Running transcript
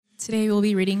Today we'll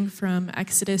be reading from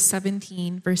Exodus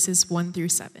 17, verses 1 through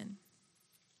 7.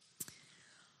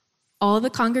 All the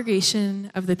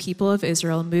congregation of the people of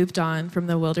Israel moved on from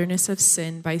the wilderness of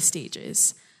Sin by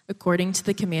stages, according to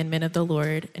the commandment of the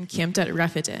Lord, and camped at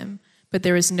Rephidim, but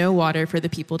there was no water for the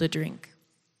people to drink.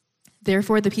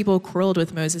 Therefore the people quarreled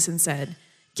with Moses and said,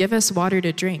 "Give us water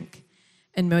to drink."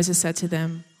 And Moses said to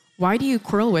them, "Why do you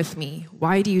quarrel with me?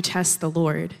 Why do you test the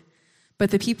Lord?" But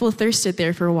the people thirsted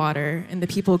there for water, and the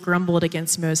people grumbled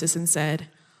against Moses and said,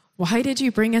 "Why did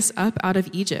you bring us up out of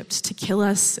Egypt to kill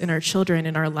us and our children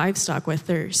and our livestock with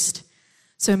thirst?"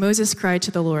 So Moses cried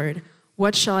to the Lord,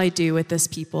 "What shall I do with this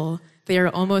people? They are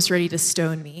almost ready to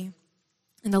stone me."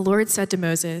 And the Lord said to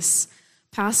Moses,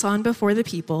 "Pass on before the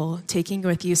people, taking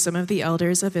with you some of the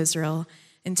elders of Israel,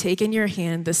 and take in your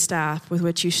hand the staff with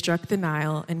which you struck the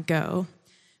Nile, and go.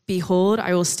 Behold,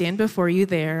 I will stand before you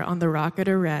there on the rock at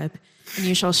Horeb, and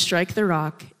you shall strike the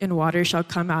rock, and water shall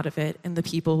come out of it, and the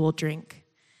people will drink."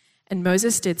 And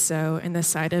Moses did so in the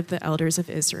sight of the elders of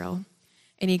Israel.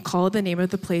 And he called the name of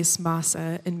the place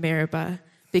Massah and Meribah,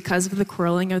 because of the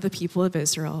quarreling of the people of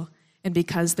Israel, and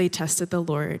because they tested the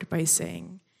Lord by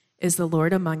saying, "Is the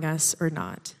Lord among us or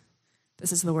not?"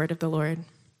 This is the word of the Lord.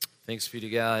 Thanks be to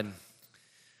God.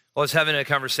 Well, I was having a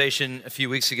conversation a few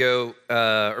weeks ago,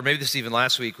 or maybe this is even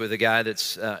last week, with a guy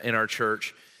that's in our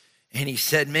church. And he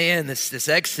said, "Man, this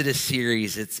Exodus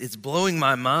series, it's blowing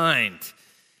my mind."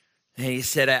 And he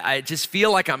said, I just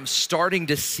feel like I'm starting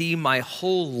to see my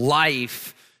whole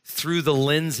life through the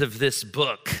lens of this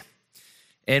book.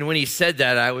 And when he said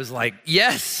that, I was like,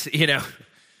 yes,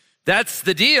 that's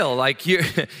the deal. Like, you're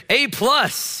A+,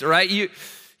 right?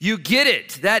 You get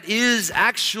it. That is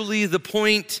actually the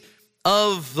point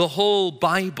of the whole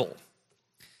Bible.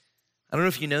 I don't know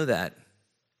if you know that.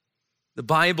 The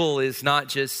Bible is not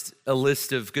just a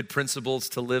list of good principles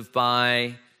to live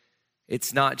by.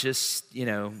 It's not just,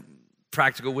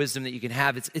 practical wisdom that you can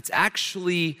have. It's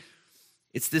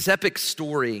this epic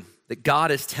story that God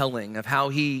is telling of how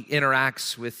he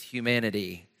interacts with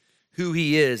humanity, who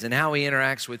he is, and how he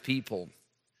interacts with people.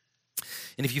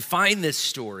 And if you find this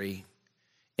story,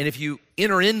 and if you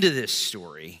enter into this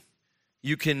story,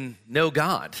 you can know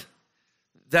God.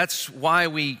 That's why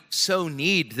we so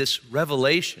need this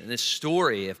revelation, this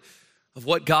story of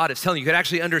what God is telling you. You can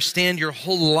actually understand your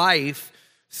whole life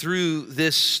through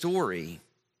this story.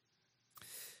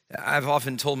 I've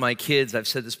often told my kids, I've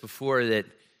said this before, that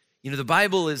the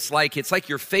Bible is it's like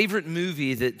your favorite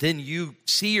movie that then you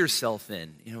see yourself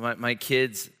in. My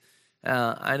kids,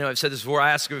 I know I've said this before.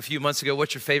 I asked them a few months ago,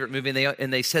 "What's your favorite movie?"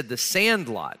 And they said The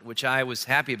Sandlot, which I was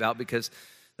happy about because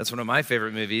that's one of my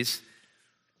favorite movies.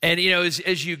 And,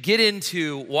 as you get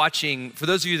into watching, for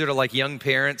those of you that are like young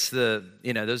parents, those of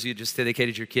you who just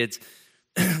dedicated your kids,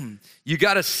 you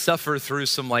got to suffer through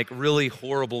some really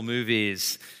horrible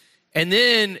movies. And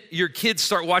then your kids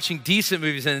start watching decent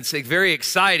movies, and it's very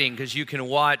exciting because you can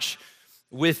watch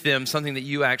with them something that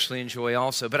you actually enjoy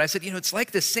also. But I said, it's like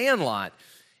The Sandlot,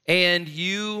 and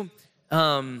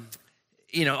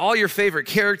all your favorite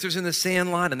characters in The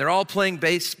Sandlot, and they're all playing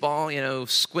baseball,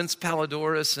 Squints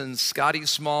Palladorus and Scotty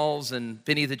Smalls and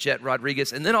Benny the Jet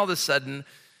Rodriguez. And then all of a sudden,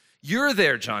 you're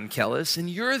there, John Kellis, and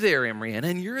you're there, Emriana,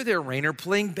 and you're there, Rainer,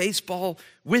 playing baseball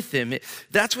with them.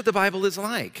 That's what the Bible is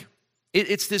like.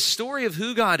 It's this story of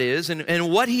who God is and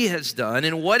what he has done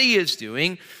and what he is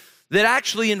doing that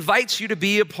actually invites you to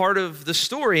be a part of the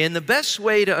story. And the best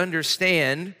way to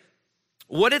understand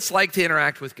what it's like to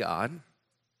interact with God,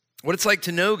 what it's like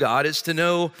to know God, is to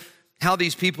know how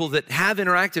these people that have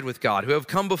interacted with God, who have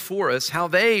come before us, how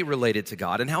they related to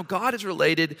God and how God is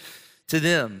related to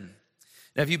them.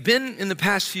 Now, if you've been in the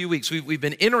past few weeks, we've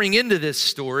been entering into this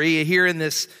story here in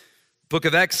this book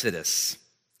of Exodus,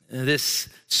 this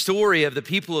story of the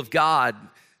people of God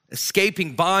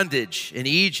escaping bondage in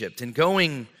Egypt and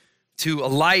going to a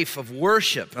life of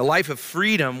worship, a life of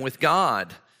freedom with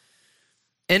God.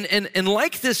 And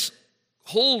like this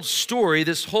whole story,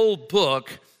 this whole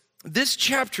book, this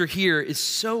chapter here is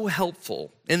so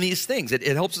helpful in these things. It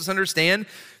helps us understand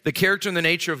the character and the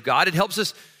nature of God. It helps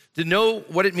us to know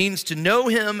what it means to know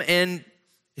him, and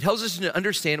it helps us to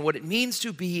understand what it means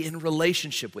to be in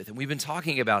relationship with him. We've been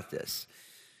talking about this.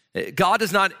 God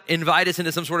does not invite us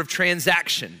into some sort of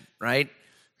transaction, right?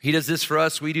 He does this for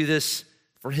us, we do this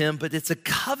for him, but it's a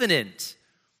covenant.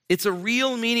 It's a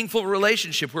real meaningful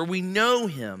relationship where we know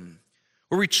him,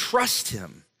 where we trust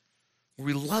him, where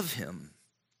we love him.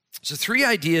 So 3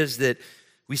 ideas that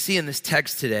we see in this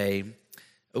text today: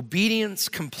 obedience,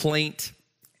 complaint,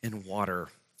 and water.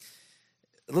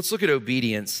 Let's look at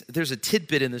obedience. There's a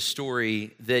tidbit in the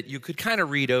story that you could kind of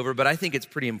read over, but I think it's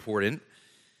pretty important.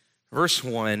 Verse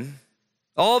 1,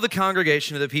 All the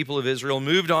congregation of the people of Israel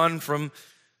moved on from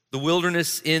the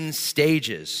wilderness in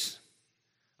stages,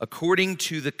 according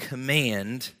to the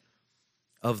command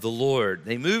of the Lord.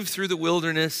 They moved through the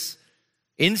wilderness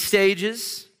in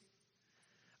stages,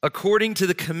 according to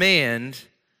the command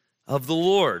of the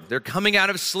Lord. They're coming out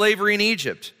of slavery in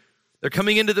Egypt. They're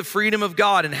coming into the freedom of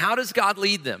God. And how does God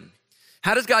lead them?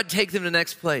 How does God take them to the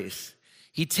next place?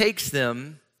 He takes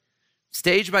them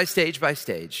stage by stage by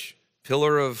stage.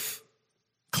 Pillar of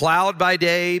cloud by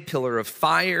day, pillar of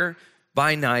fire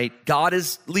by night. God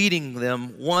is leading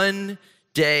them one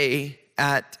day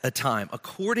at a time,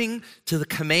 according to the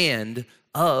command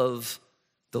of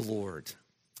the Lord.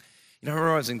 You know, I remember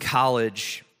when I was in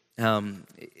college,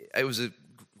 it was a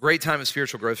great time of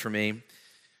spiritual growth for me.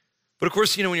 But of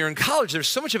course, you know, when you're in college, there's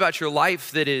so much about your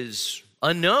life that is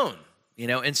unknown, you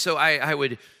know, and so I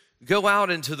would go out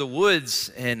into the woods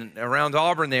and around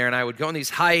Auburn there, and I would go on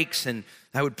these hikes, and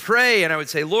I would pray, and I would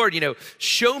say, Lord, you know,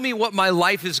 show me what my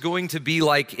life is going to be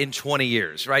like in 20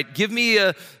 years, right? Give me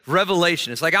a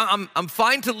revelation. It's like, I'm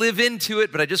fine to live into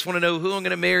it, but I just want to know who I'm going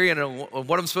to marry and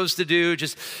what I'm supposed to do.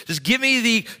 Just give me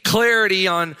the clarity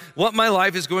on what my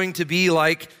life is going to be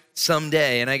like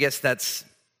someday. And I guess that's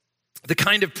the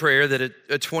kind of prayer that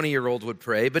a 20-year-old would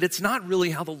pray, but it's not really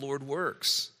how the Lord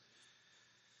works.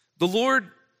 The Lord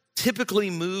typically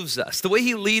moves us. The way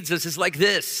he leads us is like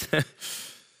this.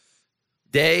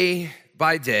 Day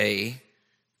by day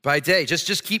by day.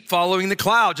 Just keep following the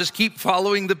cloud. Just keep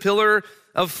following the pillar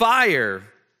of fire.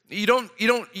 You don't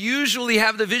usually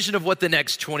have the vision of what the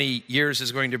next 20 years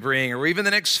is going to bring, or even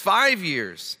the next 5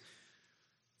 years.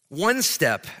 One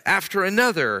step after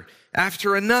another,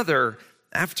 after another,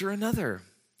 after another.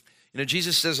 You know,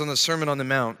 Jesus says on the Sermon on the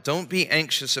Mount, don't be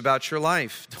anxious about your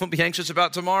life. Don't be anxious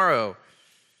about tomorrow,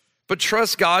 but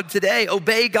trust God today.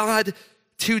 Obey God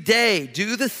today.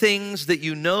 Do the things that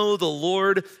you know the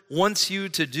Lord wants you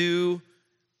to do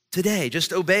today.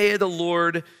 Just obey the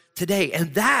Lord today.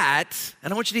 And that,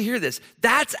 and I want you to hear this,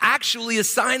 that's actually a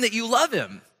sign that you love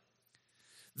him.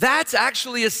 That's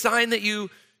actually a sign that you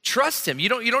trust him. You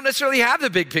don't necessarily have the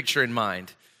big picture in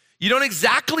mind. You don't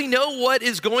exactly know what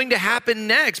is going to happen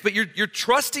next, but you're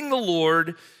trusting the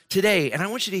Lord today. And I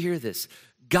want you to hear this.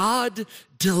 God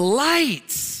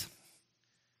delights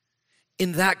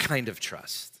in that kind of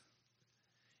trust,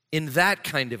 in that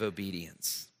kind of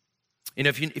obedience. You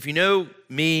know, if you know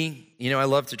me, you know I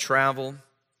love to travel.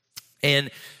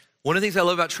 And one of the things I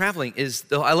love about traveling is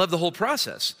I love the whole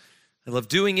process. I love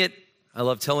doing it. I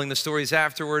love telling the stories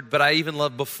afterward, but I even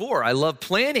love before. I love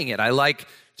planning it. I like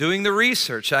doing the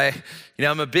research. I'm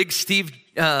a big Steve,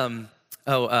 It's Rick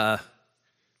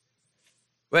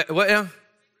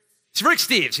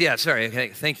Steves. Yeah, sorry. Okay,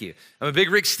 thank you. I'm a big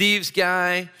Rick Steves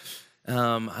guy.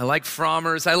 I like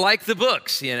Frommers. I like the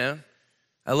books, you know.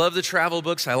 I love the travel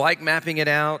books. I like mapping it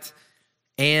out.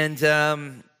 And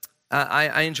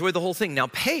I enjoy the whole thing. Now,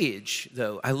 Paige,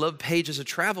 though, I love Paige as a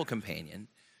travel companion,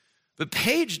 but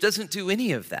Paige doesn't do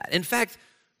any of that. In fact,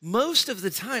 most of the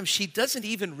time, she doesn't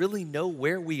even really know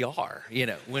where we are, you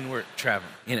know, when we're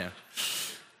traveling, you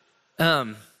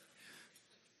know.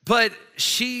 But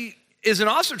she is an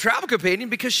awesome travel companion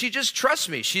because she just trusts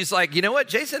me. She's like, you know what,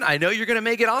 Jason, I know you're going to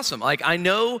make it awesome. Like, I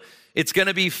know it's going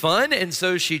to be fun. And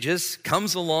so she just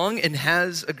comes along and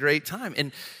has a great time.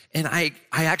 And I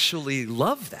actually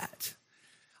love that.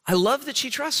 I love that she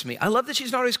trusts me. I love that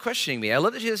she's not always questioning me. I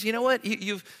love that she says, you know what,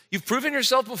 you've proven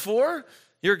yourself before.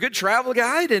 You're a good travel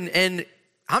guide, and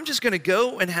I'm just gonna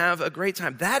go and have a great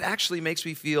time. That actually makes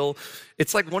me feel,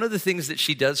 it's like one of the things that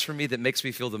she does for me that makes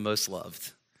me feel the most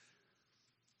loved.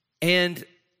 And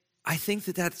I think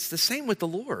that that's the same with the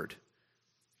Lord.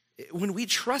 When we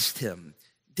trust him,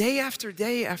 day after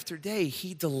day after day,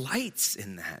 he delights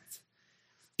in that.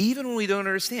 Even when we don't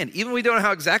understand, even when we don't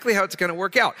know exactly how it's gonna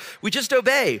work out. We just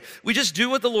obey. We just do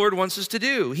what the Lord wants us to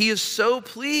do. He is so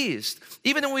pleased.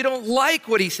 Even when we don't like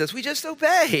what he says, we just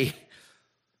obey.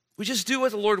 We just do what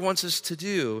the Lord wants us to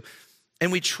do.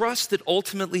 And we trust that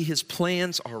ultimately his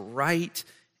plans are right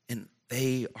and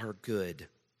they are good.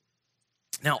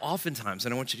 Now, oftentimes,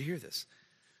 and I want you to hear this,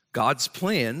 God's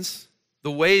plans,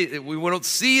 the way that we don't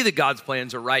see that God's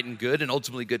plans are right and good and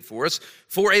ultimately good for us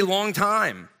for a long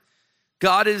time.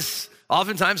 God is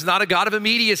oftentimes not a God of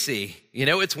immediacy. You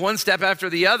know, it's one step after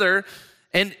the other,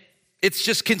 and it's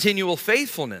just continual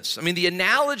faithfulness. I mean, the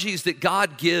analogies that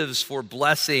God gives for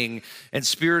blessing and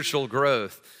spiritual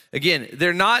growth, again,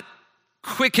 they're not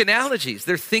quick analogies.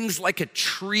 They're things like a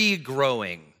tree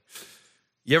growing.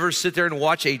 You ever sit there and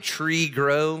watch a tree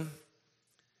grow?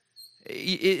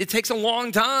 It takes a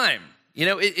long time. You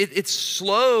know, it's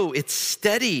slow, it's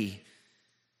steady.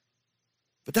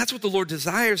 But that's what the Lord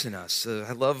desires in us.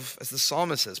 I love, as the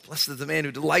psalmist says, blessed is the man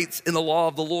who delights in the law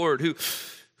of the Lord, who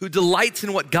delights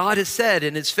in what God has said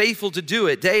and is faithful to do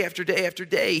it day after day after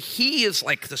day. He is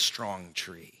like the strong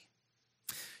tree.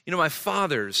 You know, my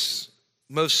father's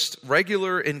most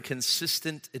regular and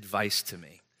consistent advice to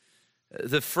me,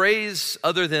 the phrase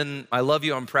other than I love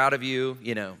you, I'm proud of you,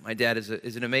 you know, my dad is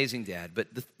an amazing dad, but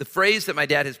the phrase that my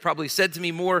dad has probably said to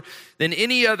me more than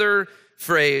any other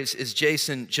phrase is,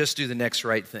 Jason, just do the next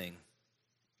right thing.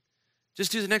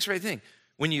 Just do the next right thing.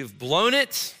 When you've blown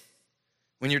it,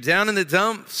 when you're down in the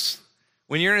dumps,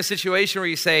 when you're in a situation where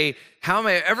you say, how am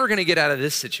I ever going to get out of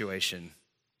this situation?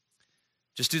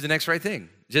 Just do the next right thing.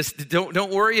 Just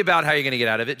don't worry about how you're going to get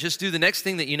out of it. Just do the next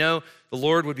thing that you know the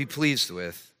Lord would be pleased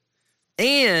with.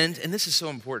 And this is so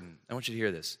important, I want you to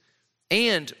hear this,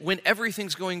 and when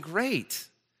everything's going great,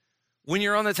 when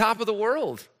you're on the top of the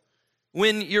world,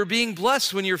 when you're being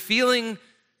blessed, when you're feeling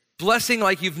blessing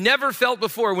like you've never felt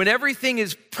before, when everything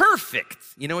is perfect,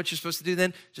 you know what you're supposed to do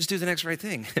then? Just do the next right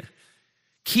thing.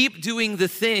 Keep doing the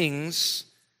things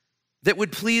that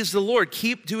would please the Lord.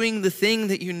 Keep doing the thing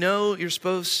that you know you're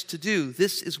supposed to do.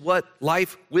 This is what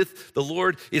life with the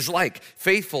Lord is like.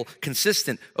 Faithful,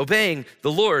 consistent, obeying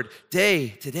the Lord day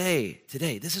to day to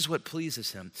day. This is what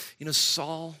pleases him. You know,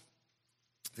 Saul,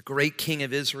 the great king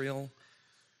of Israel,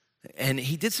 and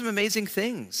he did some amazing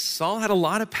things. Saul had a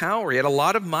lot of power. He had a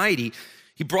lot of might.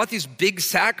 He brought these big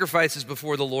sacrifices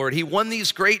before the Lord. He won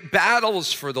these great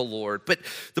battles for the Lord. But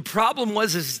the problem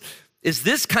is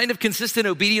this kind of consistent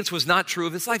obedience was not true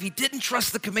of his life. He didn't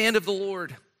trust the command of the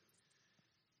Lord.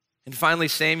 And finally,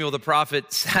 Samuel the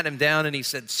prophet sat him down and he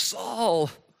said, Saul,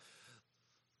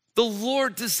 the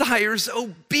Lord desires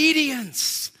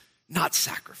obedience, not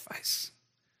sacrifice.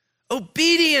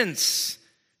 Obedience,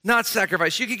 not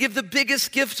sacrifice. You could give the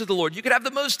biggest gift to the Lord. You could have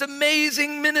the most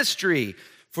amazing ministry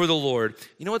for the Lord.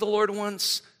 You know what the Lord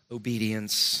wants?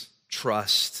 Obedience,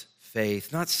 trust,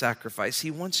 faith, not sacrifice.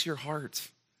 He wants your heart.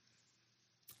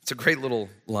 It's a great little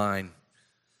line.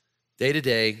 Day to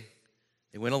day,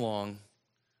 they went along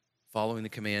following the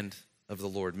command of the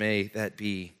Lord. May that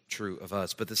be true of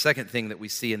us. But the second thing that we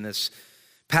see in this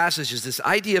passage is this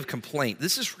idea of complaint.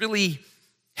 This is really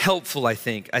helpful, I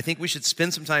think. I think we should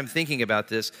spend some time thinking about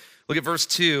this. Look at verse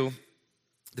 2.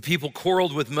 The people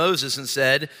quarreled with Moses and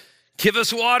said, give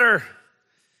us water.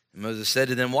 And Moses said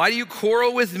to them, why do you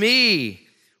quarrel with me?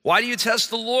 Why do you test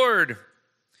the Lord?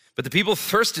 But the people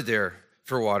thirsted there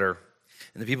for water.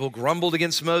 And the people grumbled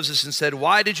against Moses and said,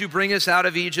 why did you bring us out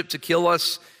of Egypt to kill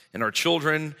us and our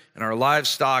children and our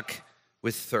livestock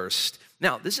with thirst?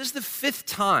 Now, this is the fifth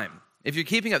time. If you're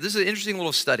keeping up, this is an interesting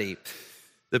little study.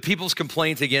 The people's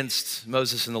complaint against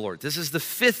Moses and the Lord. This is the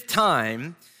fifth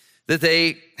time that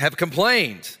they have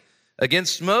complained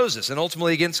against Moses and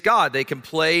ultimately against God. They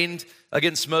complained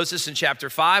against Moses in chapter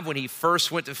 5 when he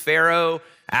first went to Pharaoh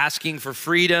asking for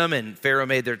freedom and Pharaoh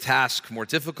made their task more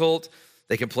difficult.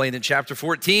 They complained in chapter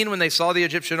 14 when they saw the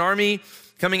Egyptian army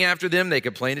coming after them. They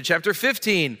complained in chapter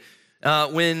 15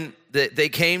 when they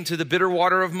came to the bitter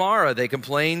water of Marah. They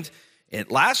complained,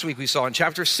 and last week we saw in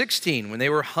chapter 16 when they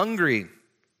were hungry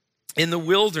in the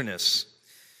wilderness.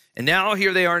 And now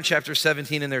here they are in chapter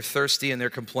 17 and they're thirsty and they're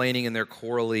complaining and they're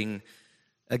quarreling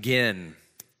again.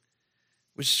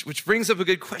 Which brings up a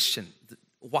good question.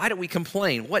 Why do we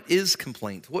complain? What is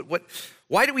complaint?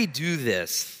 Why do we do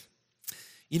this?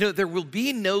 You know, there will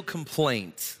be no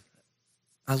complaint.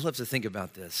 I love to think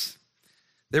about this.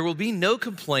 There will be no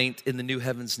complaint in the new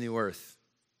heavens, new earth.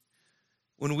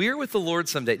 When we are with the Lord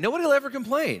someday, nobody will ever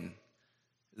complain.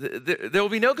 There will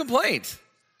be no complaint.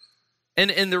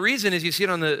 And the reason, as you see it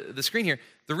on the screen here,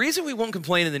 the reason we won't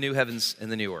complain in the new heavens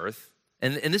and the new earth,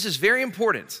 and this is very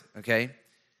important, okay,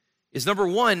 is number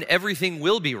one, everything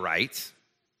will be right.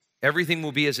 Everything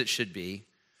will be as it should be.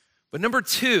 But number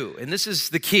two, and this is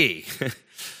the key,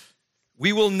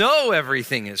 we will know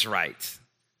everything is right.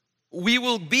 We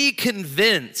will be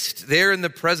convinced there in the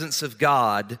presence of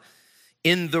God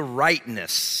in the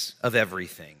rightness of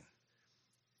everything.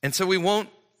 And so we won't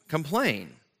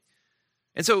complain.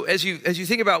 And so as you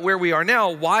think about where we are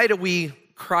now, why do we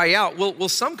cry out? Well,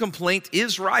 some complaint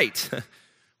is right.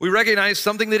 We recognize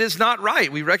something that is not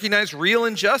right. We recognize real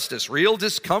injustice, real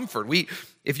discomfort. We,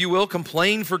 if you will,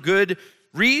 complain for good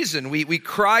reason. We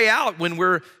cry out when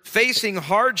we're facing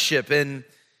hardship and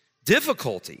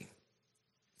difficulty.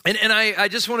 And I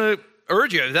just want to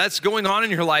urge you, if that's going on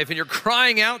in your life and you're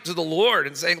crying out to the Lord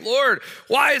and saying, Lord,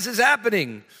 why is this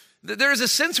happening? There's a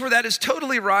sense where that is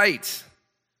totally right.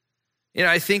 You know,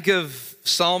 I think of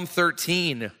Psalm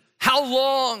 13. How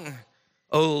long,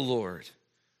 O Lord,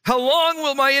 How long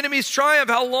will my enemies triumph?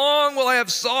 How long will I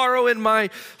have sorrow in my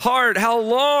heart? How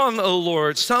long, O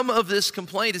Lord? Some of this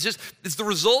complaint it's the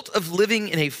result of living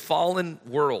in a fallen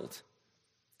world.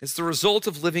 It's the result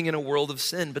of living in a world of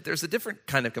sin, but there's a different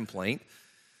kind of complaint.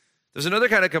 There's another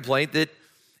kind of complaint that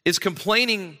is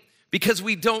complaining because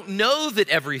we don't know that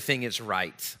everything is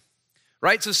right.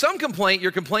 Right? So some complaint,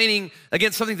 you're complaining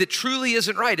against something that truly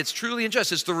isn't right. It's truly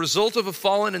unjust. It's the result of a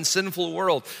fallen and sinful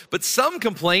world. But some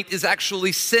complaint is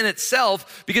actually sin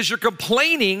itself because you're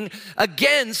complaining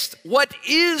against what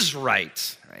is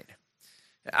right. Right?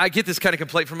 I get this kind of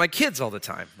complaint from my kids all the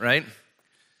time, right?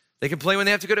 They complain when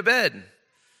they have to go to bed.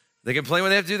 They complain when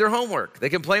they have to do their homework. They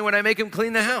complain when I make them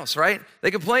clean the house, right?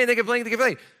 They complain.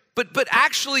 But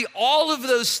actually all of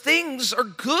those things are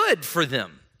good for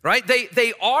them. Right?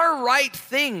 They are right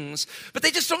things, but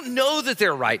they just don't know that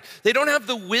they're right. They don't have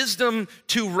the wisdom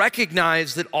to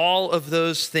recognize that all of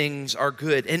those things are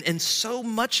good. And so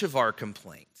much of our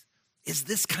complaint is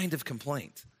this kind of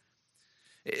complaint.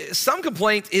 Some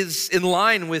complaint is in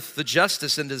line with the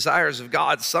justice and desires of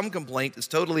God. Some complaint is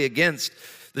totally against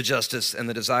the justice and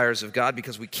the desires of God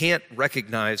because we can't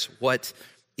recognize what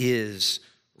is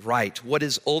right, what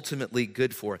is ultimately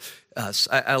good for us.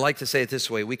 I like to say it this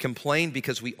way: we complain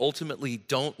because we ultimately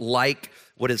don't like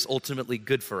what is ultimately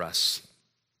good for us.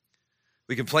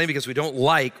 We complain because we don't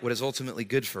like what is ultimately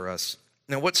good for us.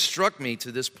 Now, what struck me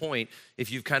to this point,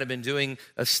 if you've kind of been doing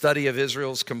a study of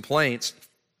Israel's complaints,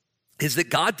 is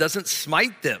that God doesn't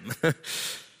smite them.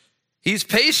 He's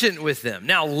patient with them.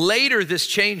 Now, later this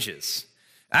changes.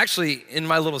 Actually, in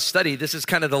my little study, this is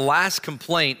kind of the last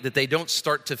complaint that they don't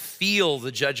start to feel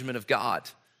the judgment of God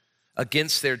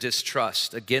against their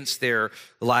distrust, against their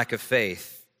lack of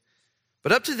faith.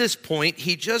 But up to this point,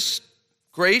 he just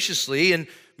graciously and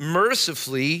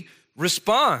mercifully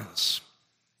responds.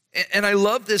 And I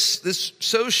love this. This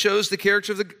so shows the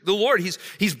character of the Lord.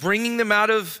 He's bringing them out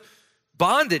of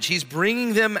bondage. He's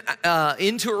bringing them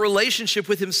into a relationship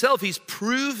with himself. He's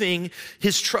proving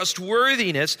his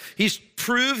trustworthiness. He's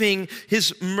proving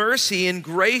his mercy and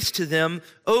grace to them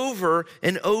over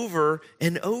and over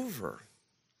and over.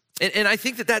 And I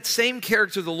think that same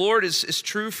character of the Lord is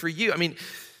true for you. I mean,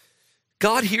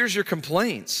 God hears your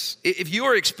complaints. If you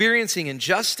are experiencing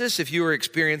injustice, if you are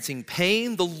experiencing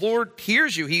pain, the Lord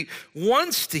hears you. He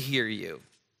wants to hear you.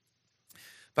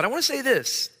 But I want to say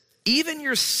this: even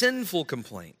your sinful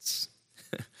complaints,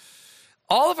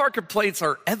 all of our complaints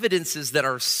are evidences that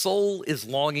our soul is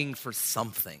longing for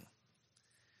something,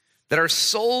 that our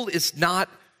soul is not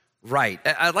right.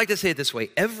 I'd like to say it this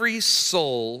way: every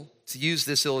soul, to use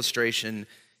this illustration,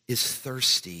 is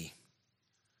thirsty.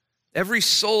 Every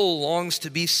soul longs to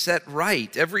be set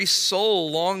right. Every soul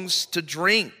longs to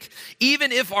drink.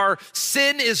 Even if our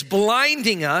sin is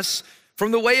blinding us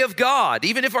from the way of God,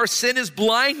 even if our sin is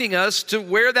blinding us to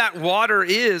where that water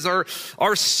is, our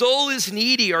soul is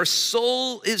needy, our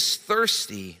soul is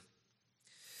thirsty.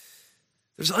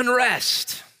 There's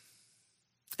unrest.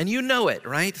 And you know it,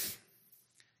 right?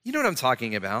 You know what I'm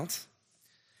talking about.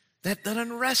 That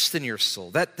unrest in your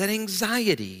soul, that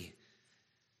anxiety,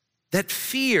 that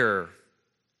fear,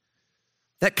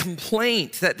 that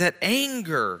complaint, that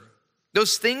anger,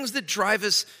 those things that drive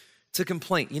us to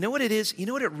complaint. You know what it is? You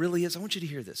know what it really is? I want you to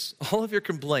hear this. All of your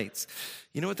complaints,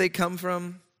 you know what they come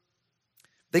from?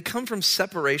 They come from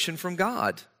separation from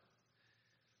God.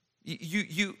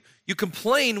 You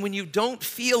complain when you don't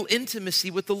feel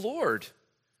intimacy with the Lord.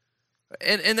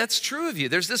 And that's true of you.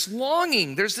 There's this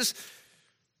longing, there's this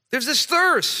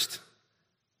thirst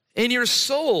in your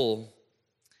soul.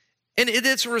 And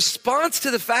it's a response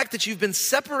to the fact that you've been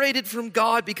separated from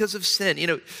God because of sin. You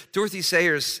know, Dorothy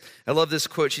Sayers, I love this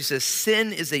quote. She says,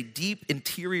 "Sin is a deep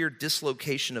interior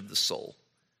dislocation of the soul."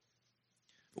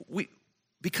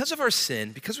 Because of our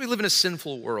sin, because we live in a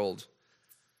sinful world,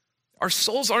 our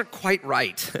souls aren't quite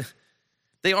right.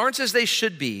 They aren't as they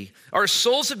should be. Our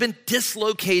souls have been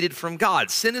dislocated from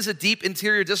God. Sin is a deep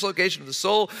interior dislocation of the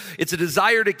soul. It's a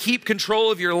desire to keep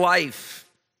control of your life.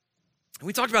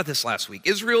 We talked about this last week.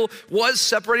 Israel was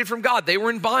separated from God. They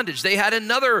were in bondage. They had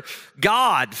another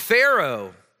god,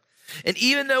 Pharaoh. And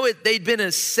even though they'd been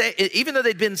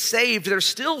saved, they're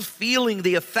still feeling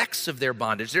the effects of their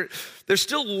bondage. They're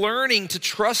still learning to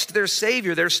trust their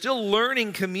Savior. They're still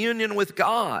learning communion with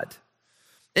God.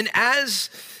 And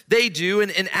as they do,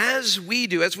 and as we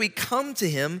do, as we come to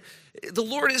him, the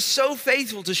Lord is so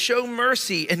faithful to show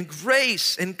mercy and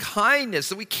grace and kindness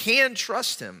that we can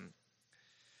trust him.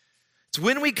 It's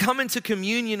when we come into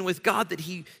communion with God that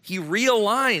he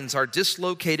realigns our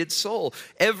dislocated soul.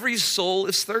 Every soul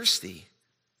is thirsty.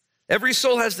 Every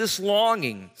soul has this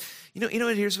longing. You know,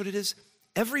 here's what it is.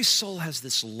 Every soul has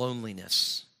this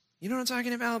loneliness You know what I'm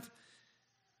talking about?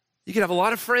 You could have a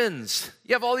lot of friends.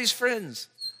 You have all these friends.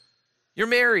 You're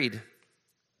married.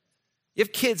 You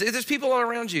have kids. There's people all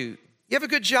around you. You have a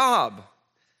good job.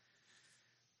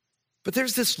 But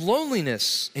there's this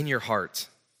loneliness in your heart.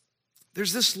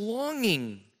 There's this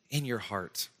longing in your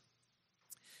heart.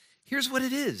 Here's what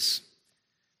it is.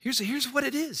 Here's what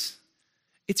it is.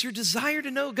 It's your desire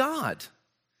to know God.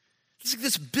 It's like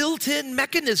this built-in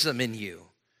mechanism in you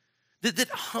that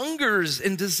hungers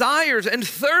and desires and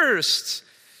thirsts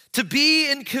to be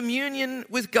in communion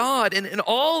with God. And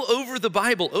all over the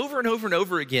Bible, over and over and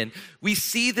over again, we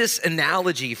see this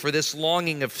analogy for this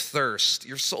longing of thirst.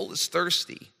 Your soul is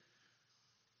thirsty.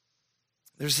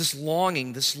 There's this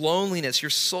longing, this loneliness. Your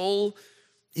soul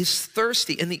is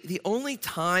thirsty. And the only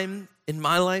time in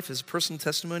my life as a personal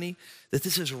testimony that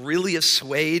this is really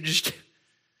assuaged,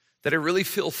 that I really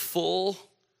feel full,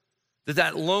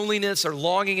 that loneliness or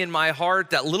longing in my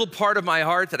heart, that little part of my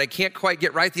heart that I can't quite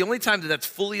get right, the only time that that's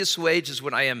fully assuaged is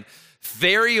when I am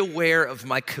very aware of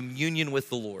my communion with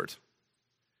the Lord.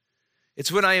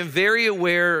 It's when I am very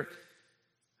aware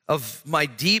of my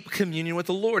deep communion with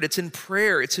the Lord. It's in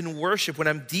prayer, it's in worship. When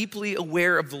I'm deeply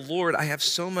aware of the Lord, I have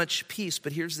so much peace.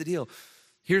 But here's the deal.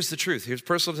 Here's the truth. Here's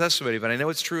personal testimony, but I know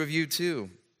it's true of you too.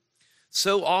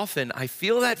 So often I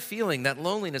feel that feeling, that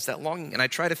loneliness, that longing, and I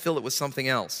try to fill it with something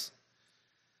else.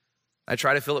 I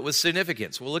try to fill it with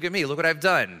significance. Well, look at me. Look what I've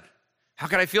done. How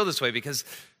can I feel this way? Because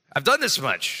I've done this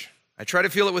much. I try to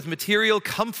fill it with material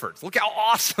comfort. Look how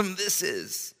awesome this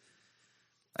is.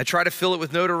 I try to fill it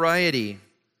with notoriety.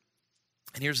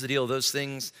 And here's the deal. Those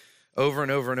things over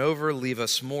and over and over leave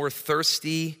us more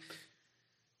thirsty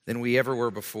than we ever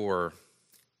were before.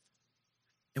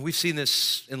 And we've seen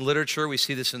this in literature. We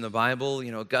see this in the Bible.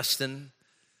 You know, Augustine,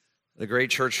 the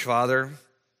great church father,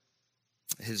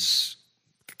 his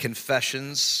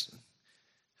Confessions,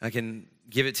 I can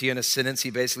give it to you in a sentence. He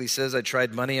basically says, I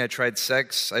tried money, I tried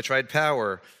sex, I tried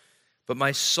power, but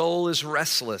my soul is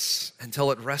restless until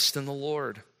it rests in the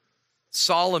Lord.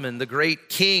 Solomon, the great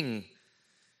king,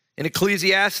 in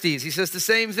Ecclesiastes, he says the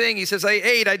same thing. He says, I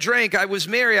ate, I drank, I was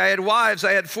merry, I had wives,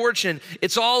 I had fortune.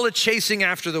 It's all a chasing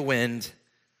after the wind.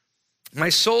 My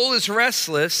soul is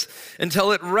restless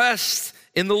until it rests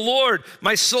in the Lord.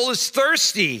 My soul is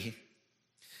thirsty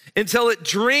until it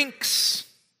drinks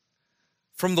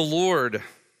from the Lord. And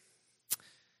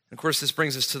of course, this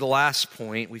brings us to the last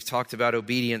point. We've talked about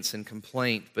obedience and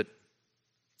complaint, but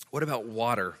what about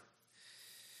water?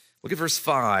 Look at verse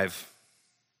 5.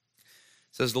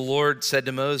 It says, the Lord said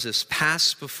to Moses,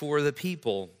 pass before the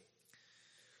people,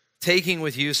 taking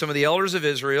with you some of the elders of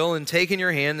Israel, and take in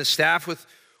your hand the staff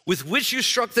with which you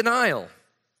struck the Nile,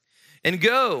 and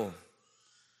go.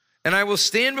 And I will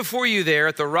stand before you there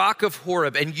at the rock of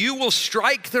Horeb, and you will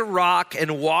strike the rock,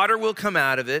 and water will come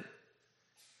out of it,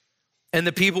 and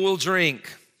the people will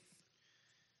drink.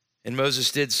 And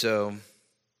Moses did so.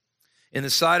 In the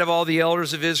sight of all the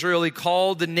elders of Israel, he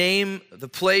called the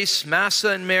place Massah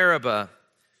and Meribah,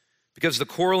 because the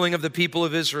quarreling of the people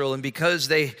of Israel, and because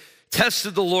they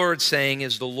tested the Lord, saying,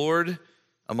 is the Lord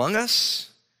among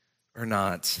us or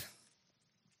not?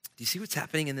 Do you see what's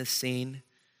happening in this scene?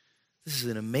 This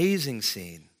is an amazing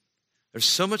scene. There's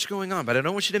so much going on, but I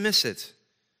don't want you to miss it.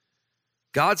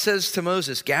 God says to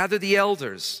Moses, gather the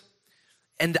elders,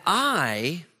 and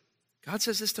God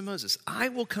says this to Moses, I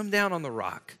will come down on the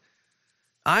rock.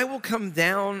 I will come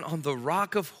down on the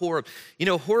rock of Horeb. You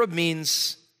know, Horeb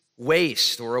means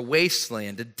waste or a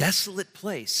wasteland, a desolate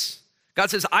place. God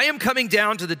says, I am coming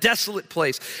down to the desolate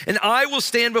place, and I will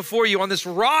stand before you on this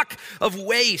rock of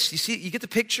waste. You see, you get the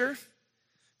picture?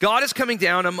 God is coming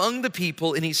down among the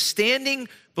people, and he's standing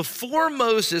before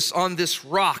Moses on this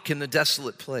rock in the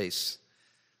desolate place.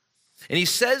 And he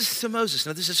says to Moses,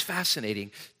 now this is fascinating,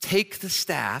 take the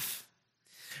staff,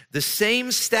 the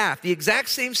same staff, the exact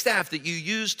same staff that you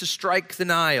used to strike the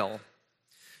Nile,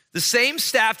 the same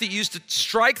staff that you used to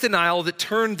strike the Nile that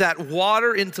turned that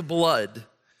water into blood,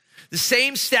 the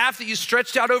same staff that you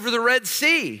stretched out over the Red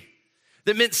Sea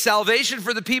that meant salvation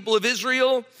for the people of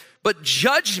Israel, but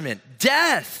judgment,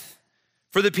 death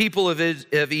for the people of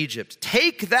Egypt.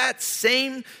 Take that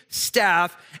same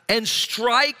staff and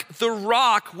strike the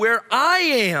rock where I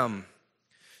am.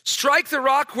 Strike the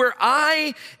rock where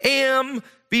I am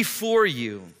before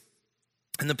you.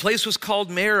 And the place was called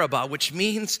Meribah, which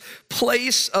means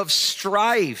place of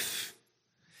strife.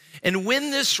 And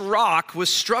when this rock was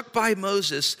struck by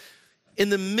Moses, in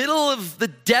the middle of the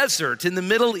desert in the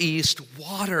Middle East,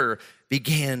 water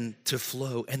began to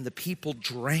flow, and the people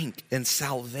drank, and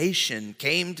salvation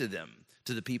came to them,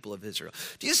 to the people of Israel.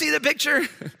 Do you see the picture?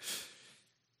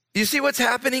 Do you see what's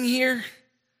happening here?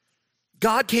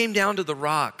 God came down to the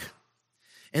rock,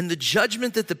 and the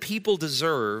judgment that the people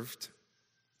deserved,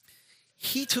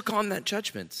 he took on that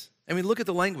judgment. I mean, look at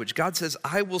the language. God says,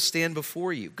 I will stand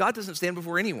before you. God doesn't stand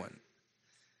before anyone.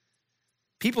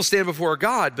 People stand before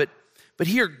God, but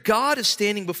here God is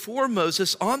standing before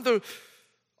Moses on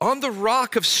the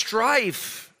rock of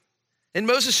strife. And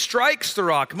Moses strikes the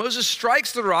rock. Moses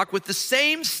strikes the rock with the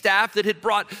same staff that had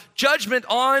brought judgment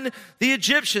on the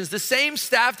Egyptians, the same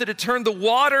staff that had turned the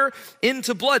water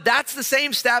into blood. That's the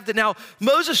same staff that now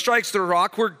Moses strikes the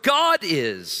rock where God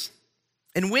is.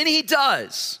 And when he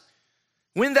does,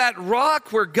 when that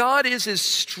rock where God is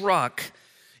struck,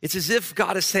 it's as if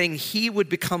God is saying he would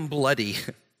become bloody.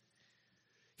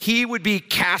 He would be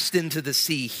cast into the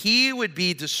sea. He would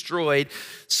be destroyed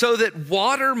so that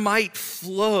water might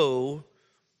flow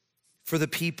for the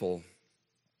people,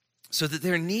 so that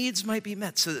their needs might be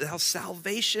met, so that how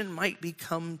salvation might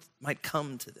come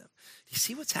to them. Do you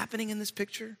see what's happening in this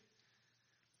picture?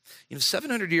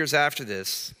 700 years after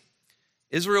this,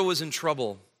 Israel was in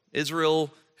trouble.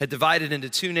 Israel had divided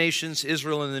into two nations,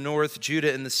 Israel in the north,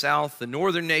 Judah in the south. The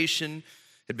northern nation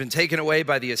had been taken away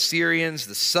by the Assyrians,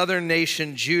 the southern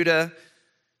nation, Judah.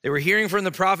 They were hearing from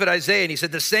the prophet Isaiah, and he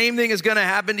said, the same thing is going to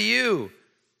happen to you.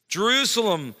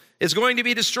 Jerusalem is going to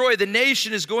be destroyed. The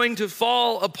nation is going to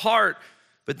fall apart.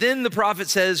 But then the prophet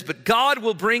says, but God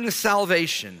will bring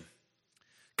salvation.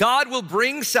 God will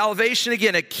bring salvation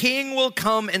again. A king will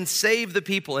come and save the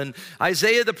people. And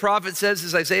Isaiah the prophet says,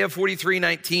 is Isaiah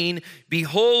 43:19,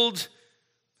 behold,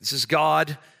 this is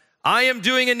God, I am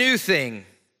doing a new thing.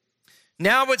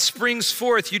 Now it springs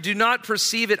forth. You do not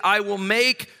perceive it. I will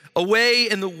make a way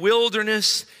in the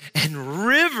wilderness and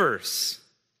rivers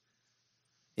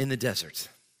in the desert.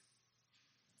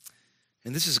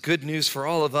 And this is good news for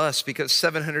all of us, because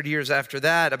 700 years after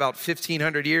that, about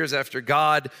 1,500 years after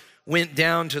God went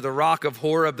down to the rock of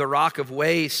Horeb, the rock of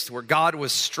waste, where God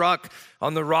was struck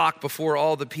on the rock before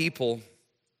all the people,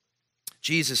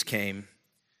 Jesus came.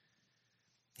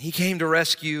 He came to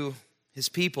rescue his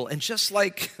people. And just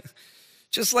like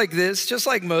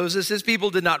Moses, his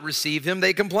people did not receive him.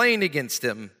 They complained against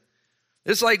him.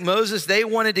 Just like Moses, they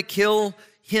wanted to kill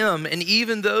him. And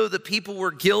even though the people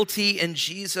were guilty and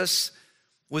Jesus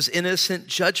was innocent,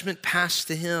 judgment passed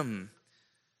to him.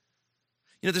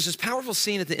 There's this powerful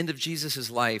scene at the end of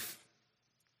Jesus' life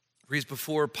where he's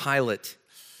before Pilate.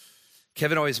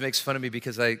 Kevin always makes fun of me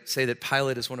because I say that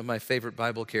Pilate is one of my favorite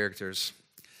Bible characters.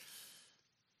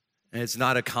 And it's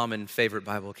not a common favorite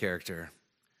Bible character.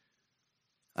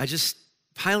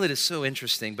 Pilate is so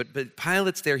interesting, but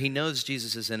Pilate's there. He knows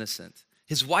Jesus is innocent.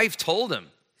 His wife told him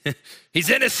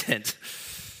he's innocent.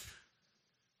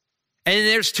 And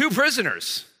there's two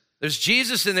prisoners. There's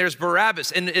Jesus and there's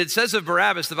Barabbas. And it says of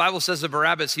Barabbas, the Bible says of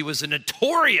Barabbas, he was a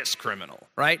notorious criminal,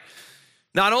 right?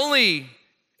 Not only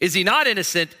is he not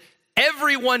innocent,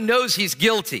 everyone knows he's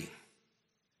guilty.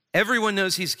 Everyone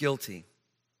knows he's guilty.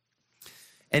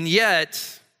 And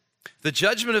yet, the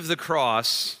judgment of the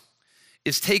cross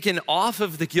is taken off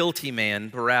of the guilty man,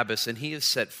 Barabbas, and he is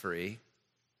set free,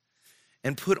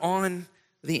 and put on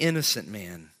the innocent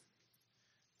man,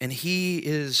 and he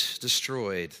is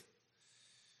destroyed.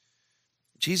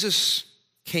 Jesus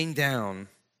came down,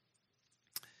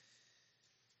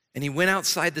 and he went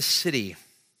outside the city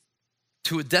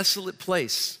to a desolate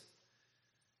place.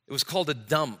 It was called a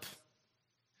dump,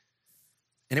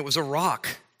 and it was a rock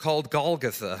called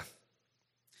Golgotha.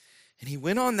 And he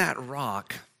went on that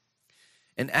rock,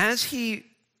 and as he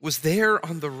was there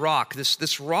on the rock,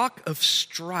 this rock of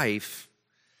strife,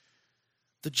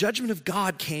 the judgment of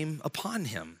God came upon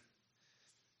him.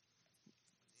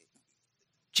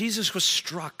 Jesus was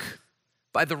struck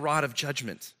by the rod of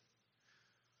judgment.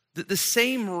 The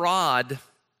same rod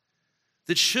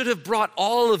that should have brought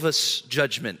all of us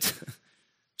judgment.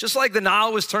 Just like the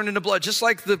Nile was turned into blood, just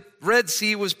like the Red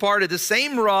Sea was parted, the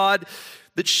same rod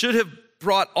that should have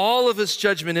brought all of us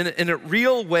judgment in a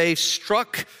real way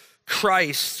struck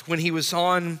Christ when he was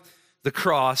on the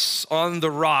cross, on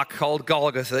the rock called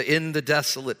Golgotha, in the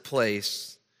desolate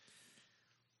place.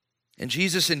 And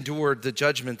Jesus endured the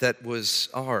judgment that was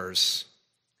ours.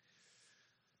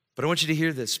 But I want you to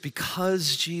hear this.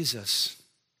 Because Jesus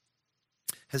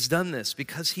has done this,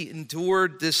 because he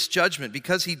endured this judgment,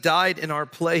 because he died in our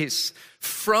place,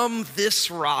 from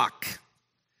this rock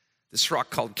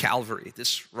called Calvary,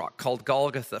 this rock called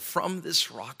Golgotha, from this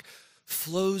rock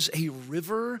flows a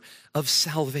river of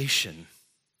salvation,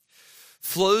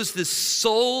 flows this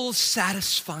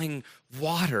soul-satisfying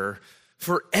water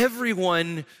for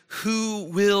everyone who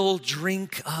will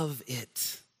drink of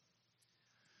it.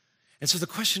 And so the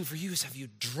question for you is, have you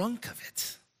drunk of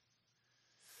it?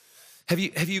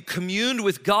 Have you communed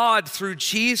with God through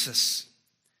Jesus?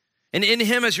 And in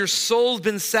him has your soul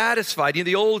been satisfied? You know,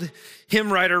 the old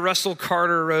hymn writer Russell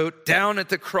Carter wrote, "Down at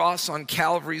the cross on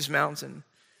Calvary's mountain,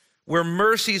 where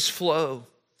mercies flow,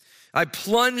 I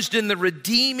plunged in the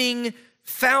redeeming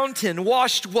fountain,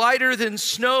 washed whiter than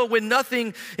snow, when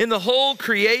nothing in the whole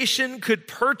creation could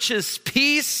purchase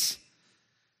peace.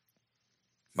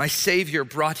 My Savior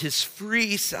brought his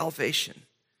free salvation,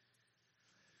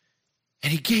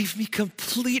 and he gave me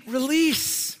complete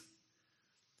release."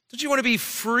 Don't you want to be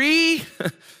free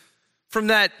from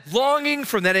that longing,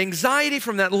 from that anxiety,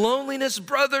 from that loneliness?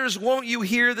 Brothers, won't you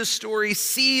hear the story?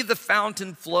 See the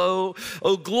fountain flow.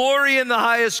 Oh, glory in the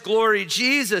highest glory.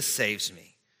 Jesus saves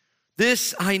me.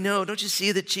 This I know. Don't you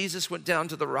see that Jesus went down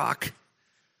to the rock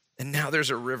and now there's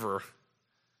a river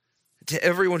to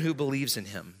everyone who believes in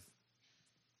him?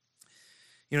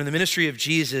 You know, in the ministry of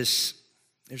Jesus,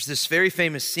 there's this very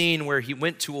famous scene where he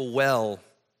went to a well,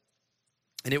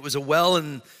 and it was a well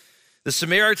in the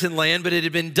Samaritan land, but it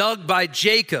had been dug by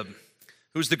Jacob,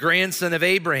 who's the grandson of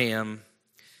Abraham.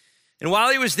 And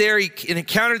while he was there, he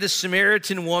encountered this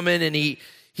Samaritan woman, and he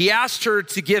asked her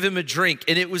to give him a drink.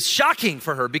 And it was shocking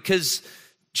for her because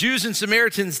Jews and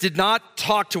Samaritans did not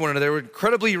talk to one another. They were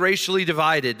incredibly racially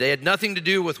divided. They had nothing to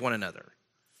do with one another.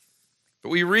 But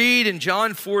we read in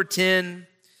John 4:10,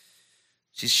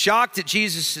 she's shocked that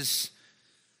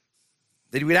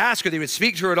that he would ask her, that he would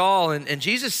speak to her at all. And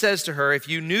Jesus says to her, if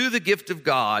you knew the gift of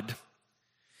God,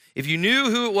 if you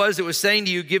knew who it was that was saying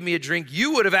to you, give me a drink,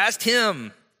 you would have asked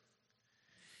him,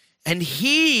 and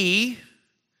he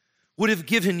would have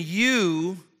given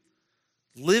you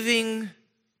living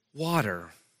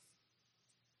water.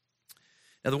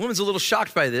 Now, the woman's a little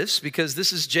shocked by this because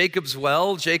this is Jacob's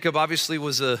well. Jacob obviously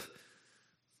was a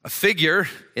figure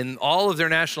in all of their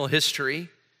national history.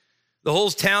 The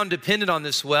whole town depended on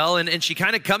this well, and she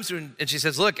kind of comes to him and she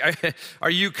says, look,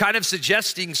 are you kind of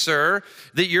suggesting, sir,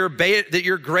 that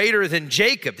you're greater than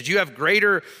Jacob? That you have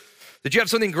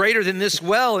something greater than this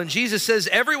well? And Jesus says,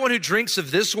 everyone who drinks of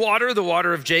this water, the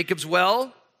water of Jacob's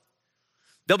well,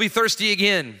 they'll be thirsty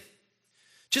again.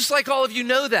 Just like all of you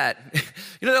know that.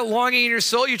 You know that longing in your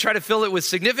soul? You try to fill it with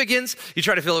significance. You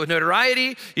try to fill it with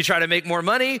notoriety. You try to make more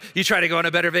money. You try to go on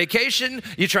a better vacation.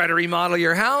 You try to remodel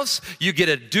your house. You get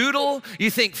a doodle. You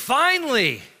think,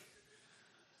 finally,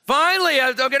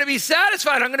 I'm going to be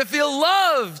satisfied. I'm going to feel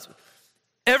loved.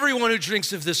 Everyone who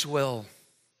drinks of this well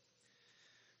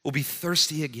will be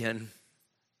thirsty again.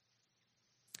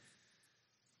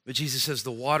 But Jesus says,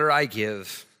 the water I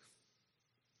give,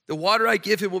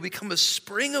 it will become a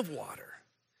spring of water,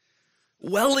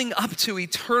 welling up to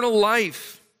eternal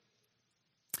life.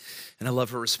 And I love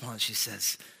her response. She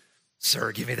says,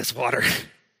 sir, give me this water.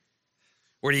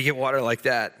 Where do you get water like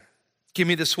that? Give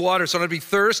me this water so I'm going to be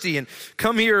thirsty and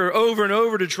come here over and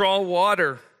over to draw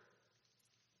water.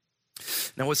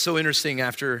 Now, what's so interesting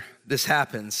after this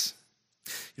happens,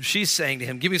 she's saying to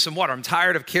him, give me some water. I'm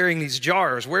tired of carrying these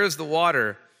jars. Where's the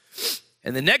water?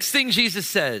 And the next thing Jesus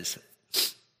says,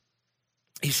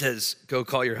 he says, go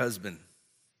call your husband.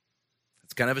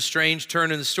 It's kind of a strange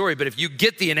turn in the story, but if you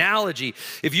get the analogy,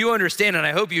 if you understand, and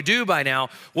I hope you do by now,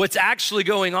 what's actually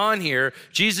going on here,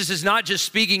 Jesus is not just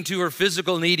speaking to her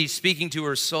physical need, he's speaking to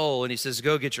her soul, and he says,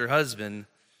 go get your husband.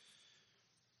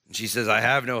 And she says, I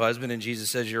have no husband, and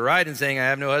Jesus says, you're right in saying I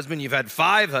have no husband. You've had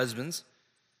 5 husbands,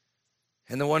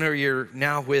 and the one who you're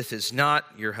now with is not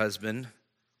your husband.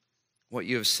 What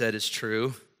you have said is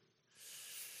true.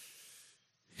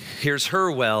 Here's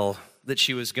her well that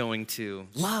she was going to.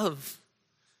 Love.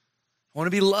 I want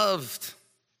to be loved.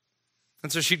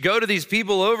 And so she'd go to these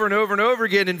people over and over and over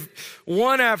again, and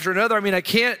one after another. I mean, I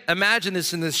can't imagine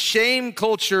this in the shame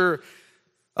culture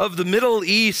of the Middle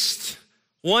East.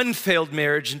 1 failed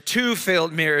marriage, and 2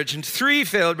 failed marriage, and 3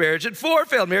 failed marriage, and 4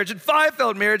 failed marriage, and 5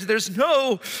 failed marriage. There's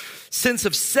no sense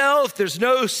of self. There's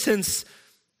no sense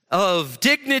of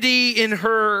dignity in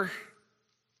her.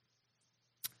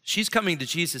 She's coming to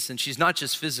Jesus, and she's not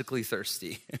just physically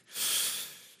thirsty.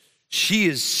 She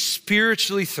is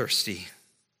spiritually thirsty.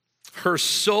 Her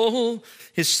soul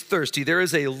is thirsty. There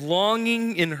is a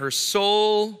longing in her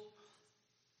soul.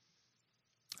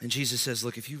 And Jesus says,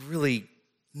 look, if you really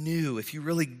knew, if you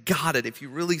really got it, if you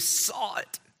really saw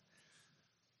it,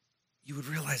 you would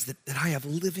realize that I have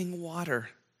living water.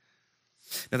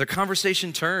 Now, the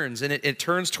conversation turns, and it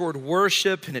turns toward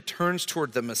worship, and it turns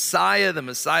toward the Messiah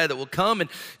that will come. And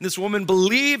this woman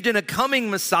believed in a coming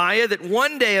Messiah, that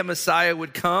one day a Messiah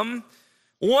would come.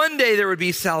 One day there would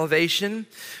be salvation.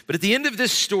 But at the end of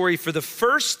this story, for the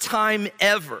first time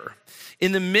ever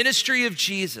in the ministry of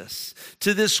Jesus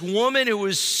to this woman who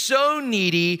was so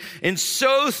needy and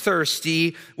so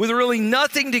thirsty, with really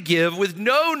nothing to give, with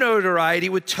no notoriety,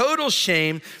 with total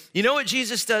shame. You know what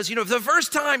Jesus does? The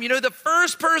first time, the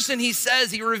first person he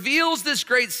says, he reveals this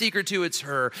great secret to, it's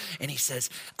her. And he says,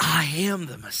 I am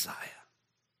the Messiah.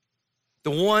 The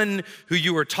one who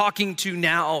you are talking to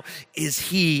now is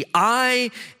he. I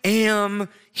am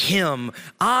him.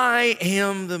 I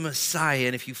am the Messiah.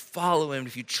 And if you follow him,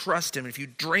 if you trust him, if you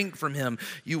drink from him,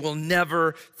 you will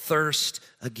never thirst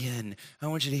again. I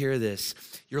want you to hear this.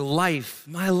 Your life,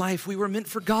 my life, we were meant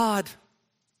for God.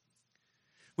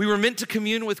 We were meant to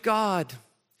commune with God.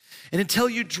 And until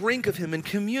you drink of him and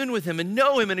commune with him and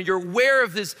know him and you're aware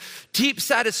of this deep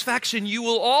satisfaction, you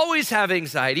will always have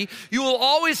anxiety. You will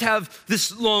always have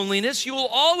this loneliness. You will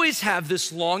always have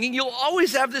this longing. You'll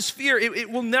always have this fear.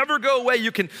 It will never go away.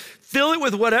 You can fill it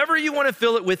with whatever you want to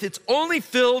fill it with. It's only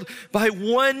filled by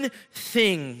one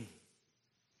thing.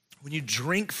 When you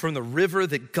drink from the river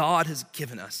that God has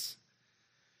given us,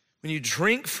 when you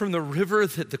drink from the river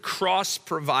that the cross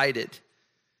provided,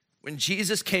 when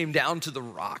Jesus came down to the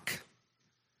rock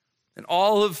and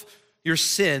all of your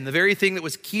sin, the very thing that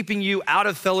was keeping you out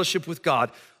of fellowship with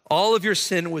God, all of your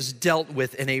sin was dealt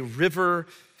with and a river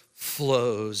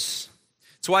flows.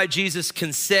 That's why Jesus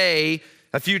can say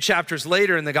a few chapters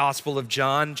later in the Gospel of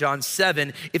John, John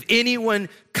 7, if anyone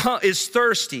is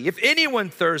thirsty, if anyone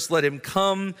thirsts, let him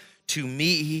come to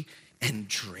me and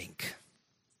drink.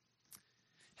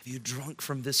 Have you drunk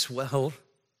from this well?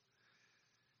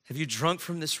 Have you drunk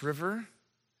from this river?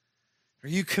 Are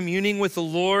you communing with the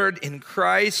Lord in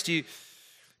Christ? Do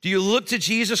you look to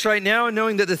Jesus right now and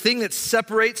knowing that the thing that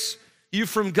separates you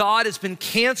from God has been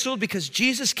canceled because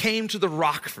Jesus came to the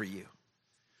rock for you,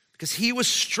 because he was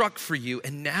struck for you,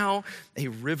 and now a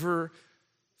river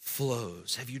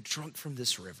flows? Have you drunk from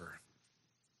this river?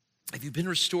 Have you been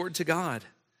restored to God?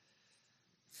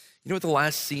 You know what the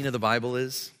last scene of the Bible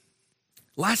is?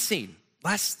 Last scene.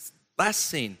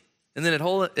 And then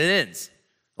it ends.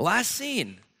 The last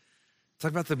scene.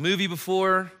 Talk about the movie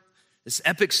before, this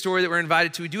epic story that we're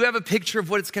invited to. We do have a picture of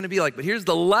what it's going to be like, but here's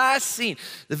the last scene,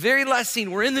 the very last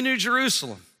scene. We're in the New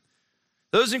Jerusalem.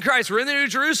 Those in Christ, we're in the New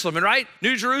Jerusalem, and right?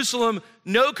 New Jerusalem,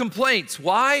 no complaints.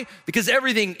 Why? Because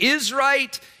everything is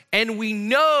right, and we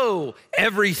know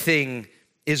everything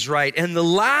is right. And the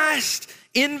last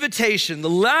invitation, the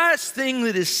last thing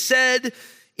that is said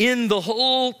in the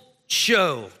whole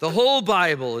show, the whole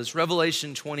Bible, is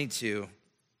Revelation 22.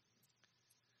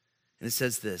 And it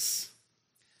says this: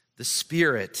 the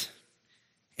Spirit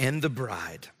and the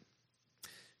bride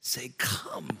say,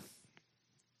 come.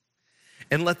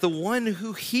 And let the one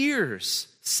who hears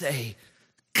say,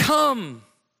 come.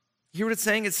 You hear what it's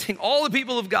saying? It's saying all the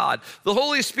people of God, the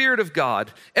Holy Spirit of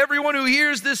God, everyone who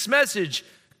hears this message,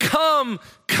 come,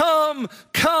 come,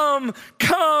 come,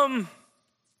 come.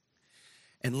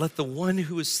 And let the one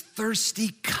who is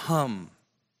thirsty come.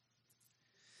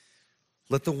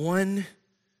 Let the one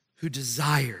who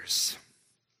desires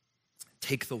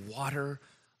take the water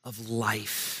of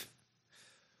life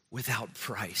without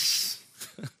price.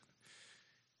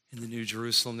 In the New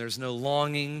Jerusalem, there's no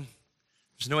longing,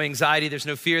 there's no anxiety, there's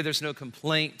no fear, there's no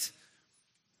complaint,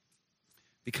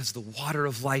 because the water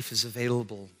of life is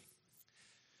available.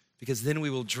 Because then we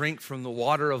will drink from the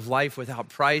water of life without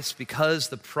price, because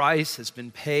the price has been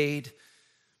paid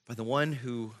by the one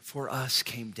who for us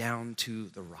came down to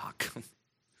the rock,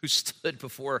 who stood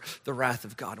before the wrath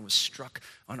of God and was struck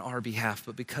on our behalf.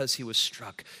 But because he was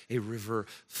struck, a river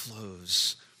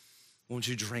flows. Won't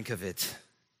you drink of it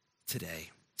today?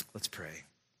 Let's pray.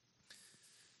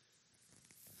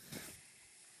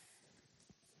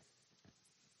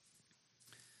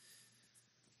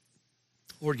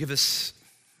 Lord, give us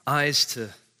eyes to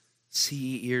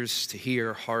see, ears to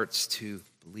hear, hearts to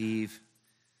believe.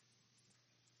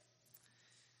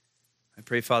 I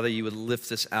pray, Father, you would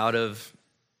lift us out of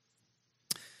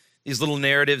these little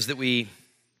narratives that we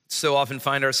so often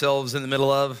find ourselves in the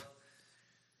middle of.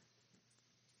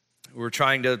 We're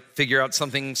trying to figure out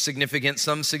something significant,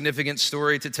 some significant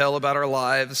story to tell about our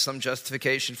lives, some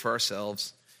justification for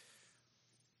ourselves.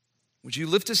 Would you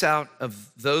lift us out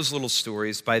of those little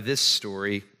stories by this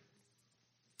story,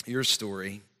 your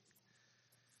story?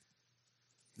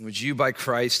 And would you, by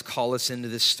Christ, call us into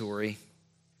this story,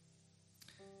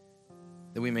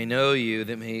 that we may know you,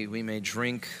 that we may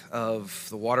drink of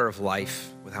the water of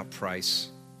life without price.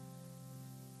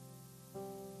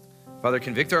 Father,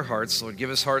 convict our hearts. Lord, give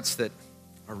us hearts that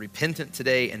are repentant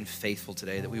today and faithful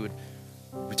today, that we would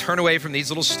turn away from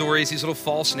these little stories, these little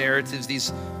false narratives,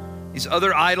 these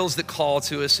other idols that call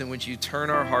to us, and would you turn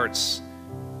our hearts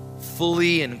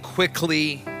fully and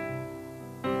quickly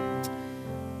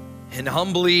and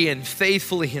humbly and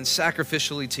faithfully and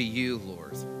sacrificially to you,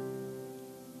 Lord.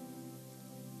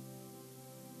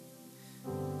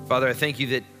 Father, I thank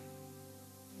you that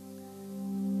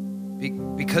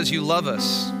because you love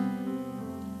us,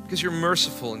 because you're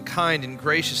merciful and kind and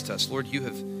gracious to us, Lord, you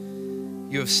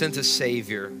have sent a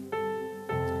Savior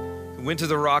who went to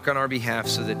the rock on our behalf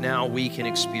so that now we can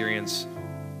experience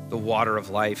the water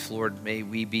of life. Lord, may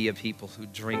we be a people who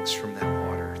drinks from that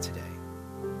water today.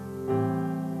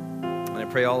 And I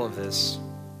pray all of this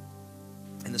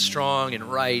in the strong and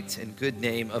right and good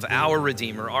name of our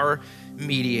Redeemer, our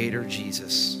mediator,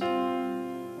 Jesus.